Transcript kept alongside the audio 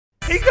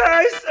Hey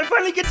guys, I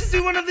finally get to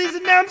do one of these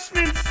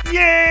announcements.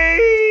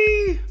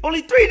 Yay!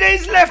 Only 3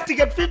 days left to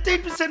get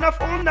 15%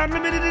 off all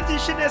non-limited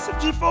edition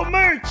SMG4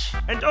 merch.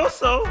 And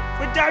also,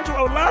 we're down to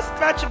our last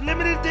batch of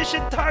limited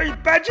edition Tari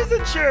badges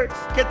and shirts.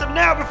 Get them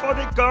now before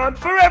they're gone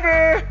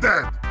forever.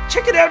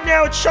 Check it out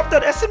now at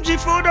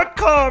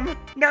shop.smg4.com.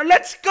 Now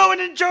let's go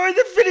and enjoy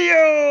the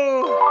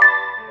video.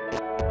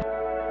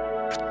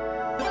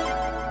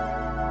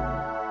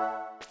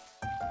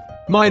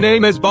 My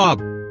name is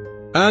Bob,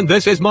 and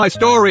this is my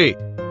story.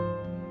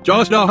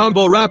 Just a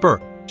humble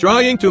rapper,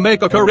 trying to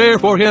make a career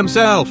for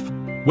himself,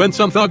 when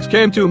some thugs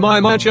came to my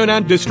mansion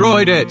and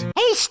destroyed it.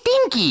 Hey,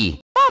 Stinky!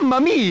 Mamma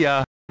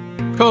mia!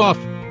 Cough.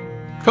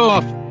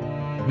 Cough.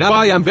 Now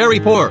I am very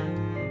poor,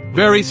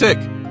 very sick,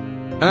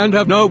 and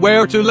have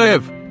nowhere to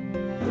live.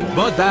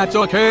 But that's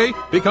okay,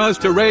 because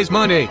to raise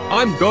money,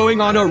 I'm going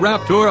on a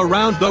rap tour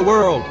around the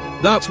world.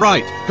 That's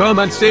right, come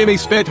and see me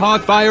spit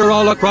hot fire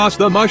all across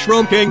the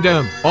Mushroom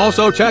Kingdom.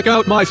 Also check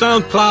out my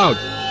SoundCloud.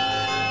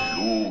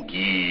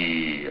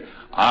 Luigi,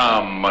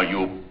 I'm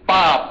you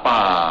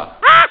papa.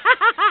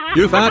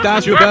 You fat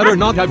ass, you better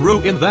not have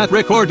ruined that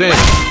recording.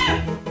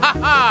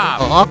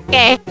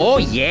 Okay. Oh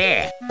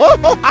yeah.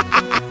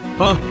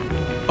 Huh?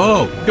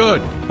 Oh,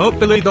 good.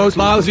 Hopefully those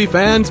lousy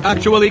fans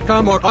actually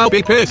come or I'll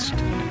be pissed.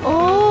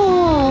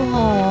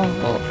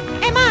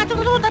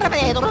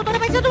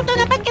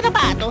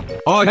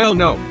 Oh hell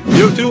no.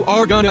 You two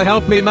are gonna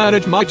help me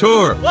manage my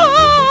tour.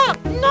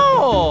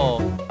 No.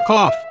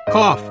 Cough,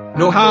 cough.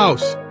 No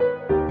house.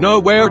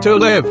 Nowhere to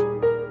live.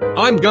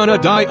 I'm gonna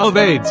die of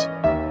AIDS.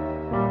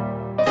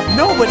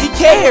 Nobody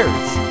cares!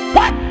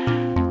 What?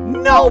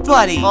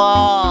 Nobody!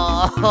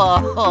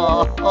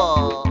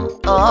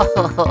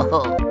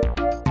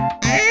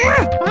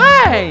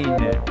 Fine!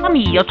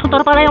 Amigo,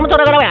 tutto parliamo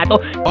tutto gravato.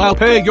 I'll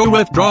pay you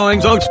with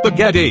drawings of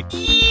spaghetti.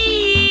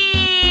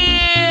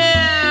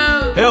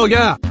 Hell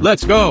yeah,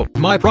 let's go.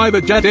 My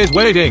private jet is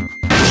waiting.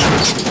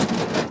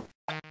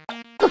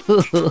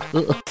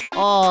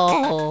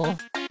 Oh.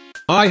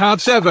 I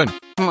have 7.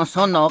 But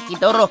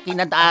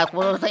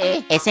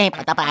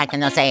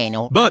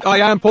I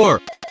am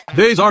poor.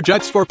 These are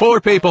jets for poor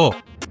people.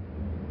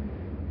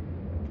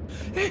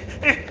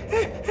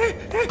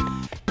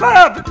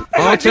 Bob,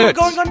 I heard you were tits.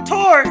 going on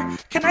tour.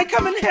 Can I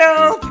come and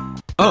help?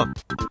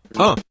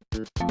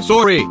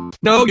 Sorry.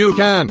 No, you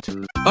can't.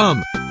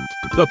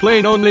 The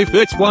plane only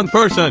fits one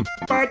person.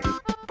 But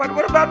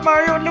what about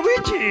Mario and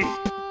Luigi?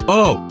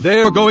 Oh,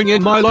 they're going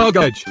in my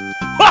luggage.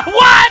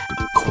 What?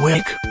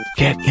 Quick,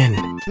 get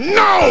in.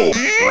 No!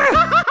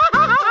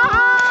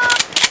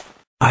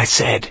 I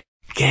said,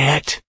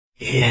 get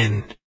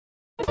in.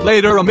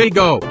 Later,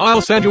 amigo.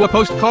 I'll send you a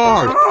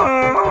postcard.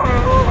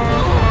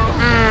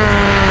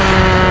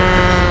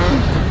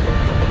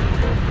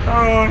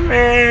 Oh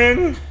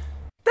man.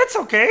 That's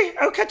okay.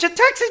 I'll catch a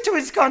taxi to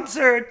his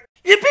concert.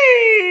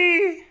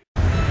 Yippee!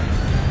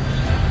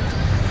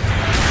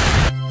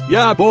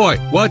 Yeah, boy.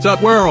 What's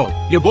up, world?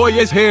 Your boy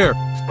is here.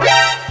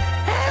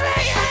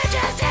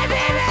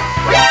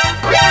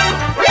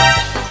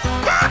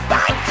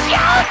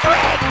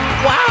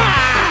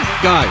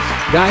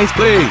 Guys,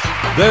 please.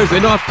 There's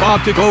enough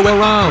Bob to go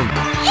around.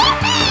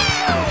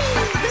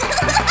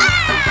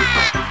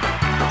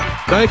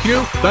 Thank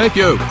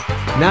you.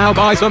 Now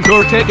buy some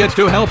tour tickets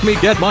to help me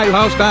get my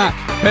house back.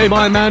 Hey,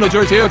 my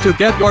manager's here to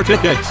get your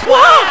tickets.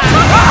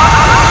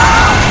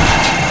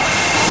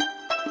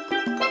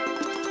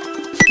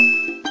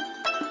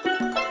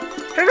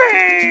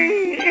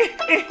 Hooray!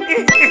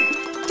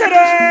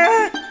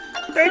 Ta-da!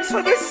 Thanks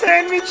for the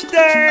sandwich,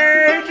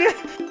 Dad!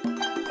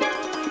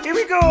 Here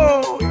we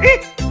go!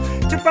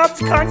 To Bob's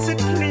concert,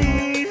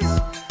 please!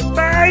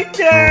 Bye,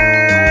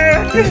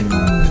 Dad!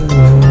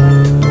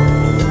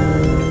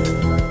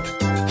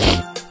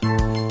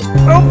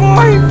 Oh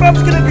boy,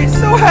 Bob's gonna be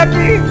so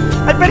happy!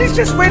 I bet he's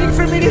just waiting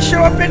for me to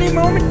show up any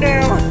moment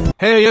now!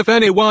 Hey, if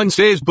anyone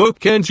sees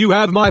Boopkins, you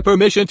have my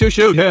permission to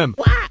shoot him.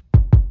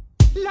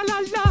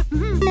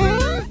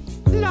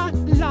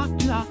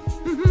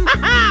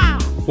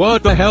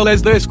 What the hell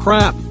is this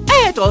crap?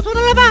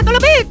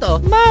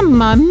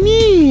 Mamma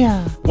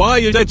mia! Why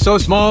is it so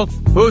small?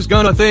 Who's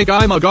gonna think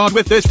I'm a god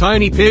with this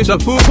tiny piece of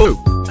poo-poo?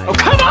 Oh,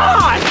 come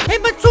on! Hey,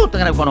 bazzutto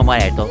che ne fanno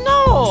maletto?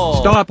 No!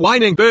 Stop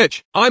whining,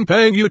 bitch! I'm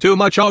paying you too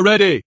much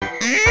already!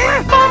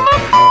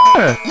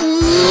 Thicker!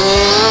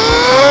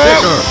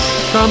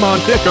 Come on,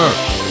 thicker!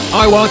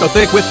 I want a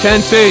thick with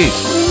 10 C's!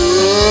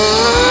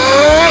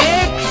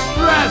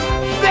 Extra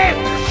thick!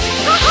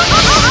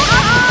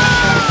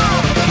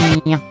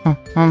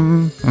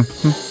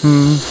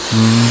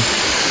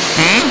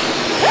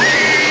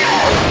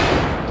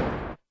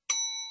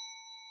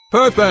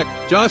 Perfect!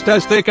 Just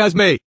as thick as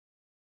me!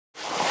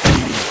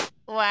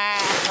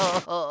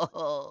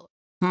 Wow!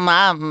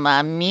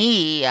 Mamma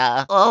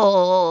mia!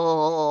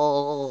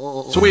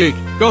 Oh! Sweet!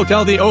 Go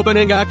tell the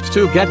opening act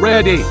to get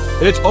ready!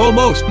 It's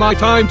almost my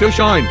time to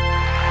shine!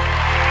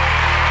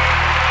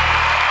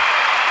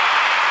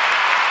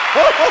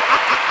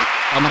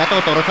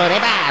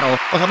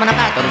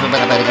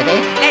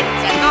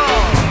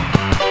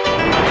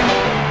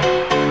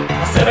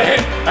 said a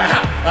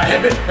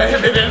hip, a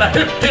hip it, and a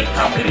hip, hip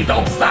hop, and he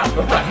don't stop.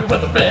 Rocking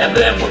with the band,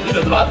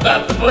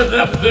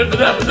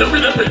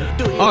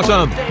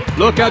 Awesome!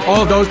 Look at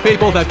all those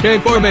people that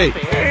came for me!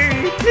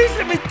 Hey, please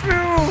let me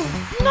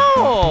through.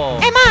 No!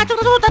 Ma,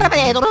 tutto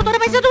ripeto, tutto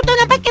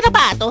una pacchia da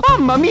pato!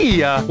 Mamma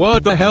mia!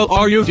 What the hell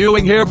are you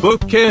doing here,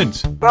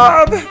 Boopkins?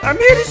 Bob, I'm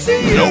here to see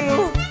you.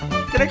 Nope.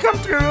 Can I come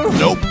through?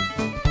 Nope.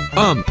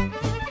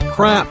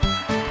 Crap.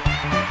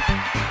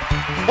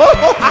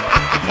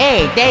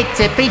 Hey, that's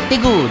pretty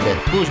good.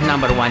 Who's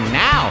number one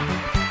now?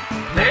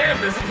 Man,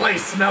 this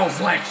place smells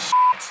like shit.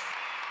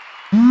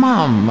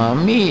 Mamma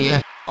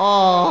mia!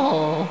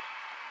 Oh!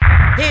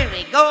 Here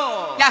we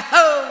go!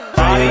 Yahoo!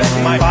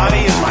 My body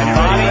is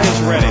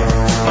ready.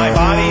 My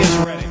body is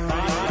ready.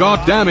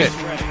 God damn it!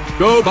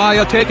 Go buy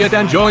a ticket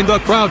and join the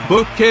crowd,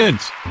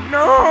 Boopkins!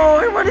 No,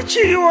 I want to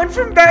cheer you on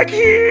from back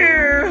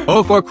here.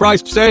 Oh, for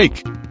Christ's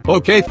sake!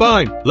 Okay,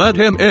 fine, let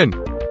him in.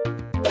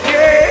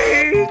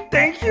 Yay!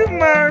 Thank you,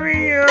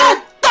 Mario.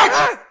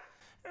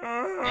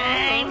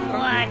 I'm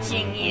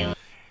watching you.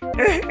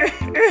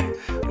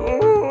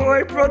 Oh,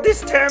 I brought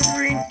this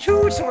tambourine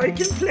too so I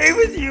can play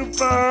with you,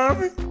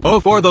 Bob. Oh,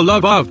 for the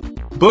love of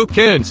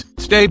Boopkins,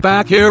 stay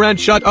back here and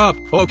shut up,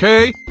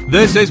 okay?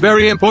 This is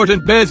very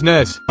important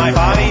business. My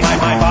body is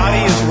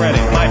ready.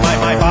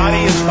 My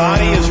body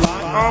is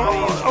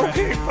Oh,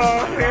 okay,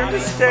 Bob, I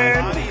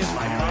understand.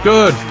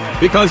 Good,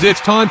 because it's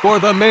time for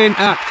the main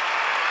act.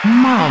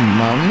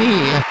 Mamma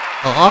mia!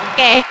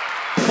 Okay.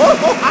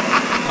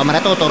 Come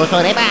tutto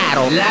so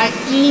reparo.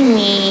 Lucky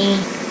me.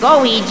 Go,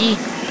 Luigi.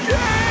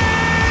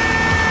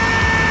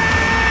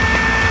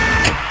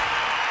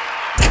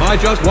 I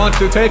just want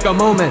to take a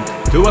moment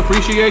to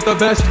appreciate the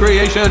best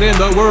creation in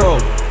the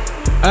world.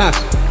 Ass.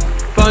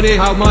 Funny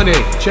how money,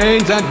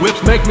 chains and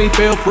whips make me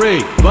feel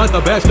free. But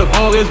the best of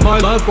all is my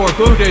love for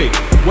booty.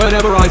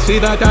 Whenever I see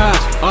that ass,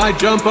 I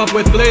jump up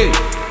with glee.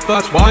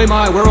 That's why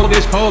my world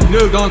is called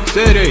New Donk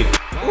City.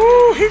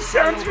 Ooh, he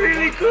sounds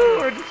really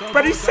good.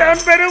 But he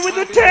sounds better with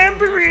a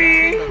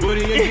tambourine.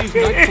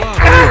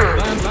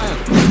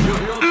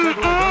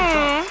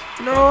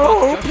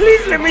 No,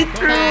 please let me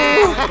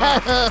through.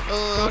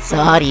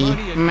 Sorry,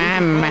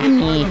 mamma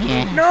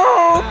mia.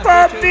 No,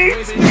 Bob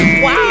needs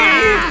me.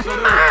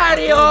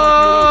 Mario!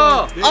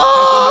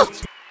 Oh!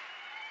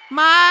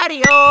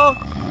 Mario!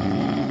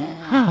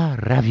 Ah,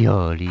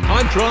 ravioli.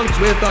 I'm Trunks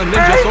with a I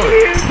ninja sword.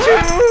 need you.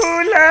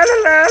 La la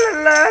la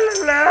la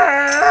la la.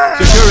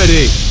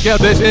 Security, get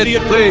this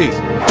idiot, please.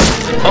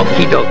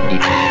 Okie dokie.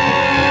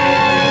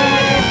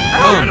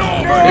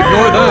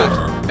 Ignore that.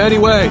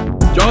 Anyway,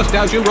 just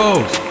as you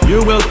rose,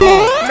 you will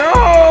fall. No,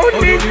 Oh,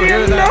 leave did you me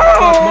hear that? That's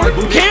my alone.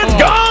 booty Kids, fall.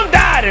 go and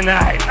die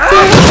tonight.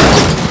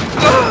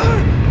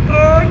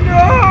 Oh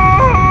no.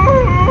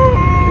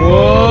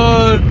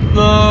 What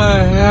the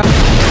heck?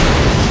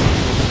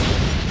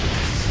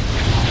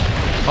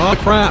 Oh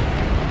crap!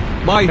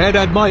 My head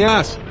and my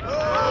ass!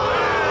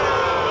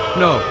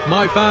 No,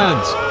 my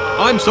fans!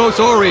 I'm so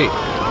sorry!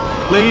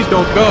 Please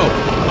don't go!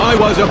 I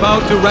was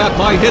about to rap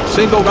my hit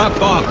single Rap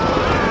Bob!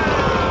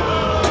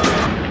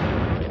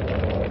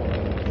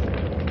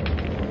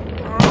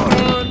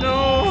 Oh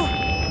no.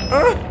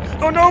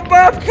 Oh no,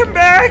 Bob, come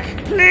back,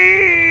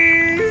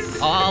 please.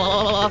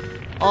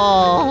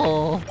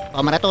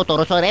 Come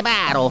tutto so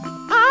reparo.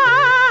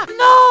 Ah,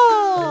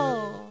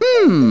 no!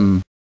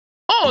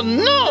 Oh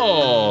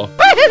no!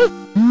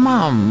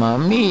 Mamma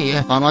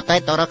mia! Sono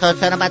tettoro che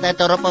sono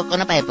battero poco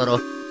na pepero.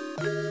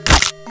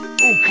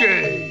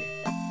 Okay.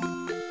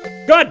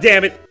 God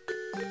damn it.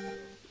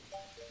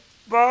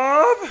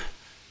 Bob,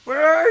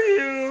 where are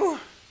you?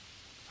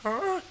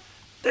 Huh?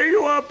 There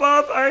you are,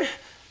 Bob.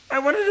 I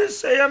wanted to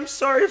say I'm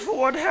sorry for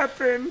what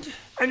happened.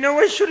 I know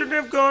I shouldn't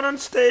have gone on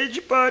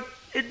stage, but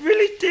it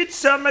really did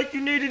sound like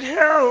you needed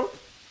help.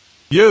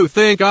 You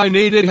think I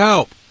needed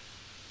help?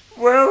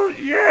 Well,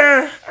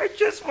 yeah, I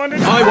just wanted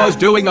to... I was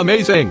doing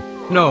amazing!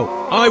 No,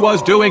 I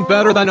was doing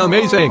better than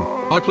amazing!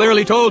 I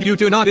clearly told you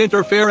to not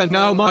interfere and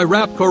now my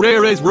rap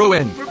career is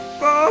ruined!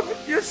 Bob,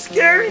 you're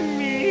scaring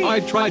me. I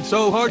tried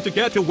so hard to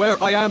get to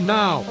where I am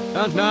now,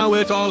 and now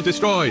it's all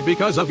destroyed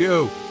because of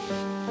you.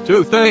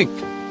 To think,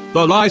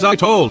 the lies I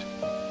told,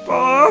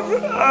 Bob,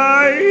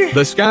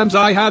 the scams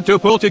I had to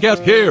pull to get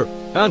here,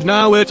 and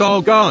now it's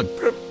all gone.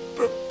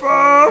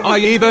 Bob... I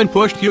even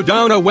pushed you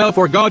down a well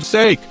for God's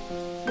sake.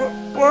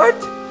 What?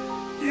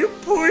 You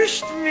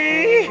pushed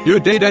me? You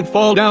didn't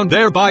fall down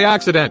there by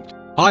accident.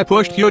 I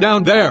pushed you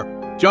down there,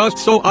 just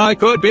so I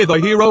could be the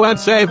hero and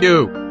save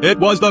you. It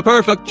was the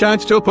perfect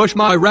chance to push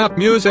my rap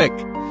music.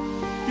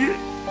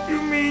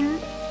 You mean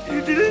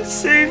you didn't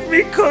save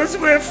me 'cause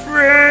we're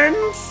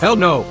friends? Hell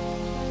no.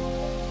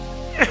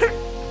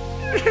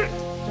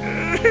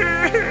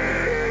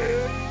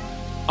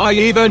 I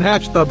even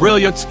hatched the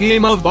brilliant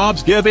scheme of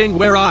Bob's giving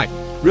where I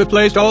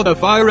replaced all the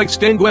fire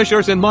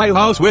extinguishers in my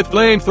house with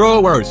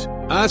flamethrowers,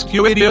 asked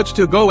you idiots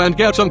to go and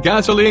get some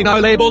gasoline I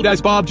labeled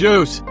as Bob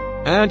Juice,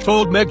 and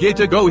told Meggy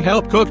to go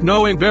help cook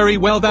knowing very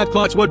well that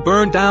Klutz would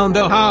burn down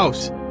the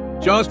house.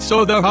 just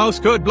so the house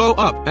could blow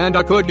up and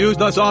I could use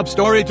the sob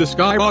story to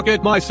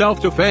skyrocket myself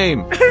to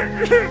fame.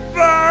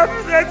 Bob,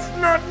 that's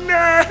not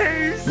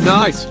nice.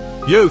 Nice?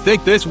 You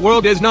think this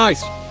world is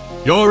nice?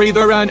 You're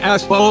either an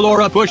asshole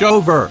or a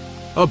pushover,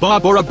 a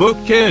Bob or a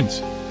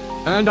Boopkins.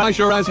 And I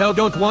sure as hell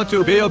don't want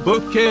to be a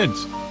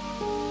Boopkins.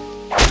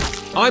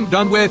 I'm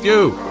done with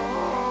you.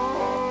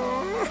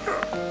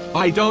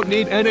 I don't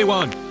need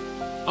anyone.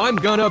 I'm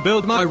gonna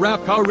build my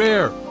rap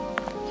career.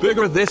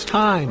 Bigger this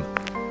time.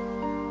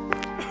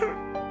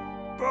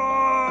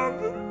 Bob,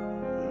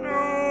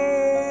 no.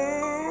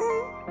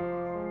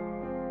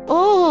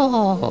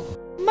 Oh,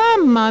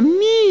 mamma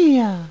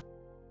mia!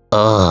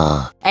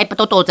 Ay,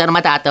 patutusan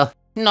naman tato.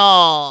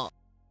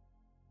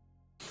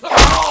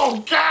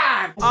 Oh,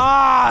 God!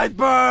 Ah, it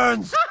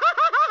burns.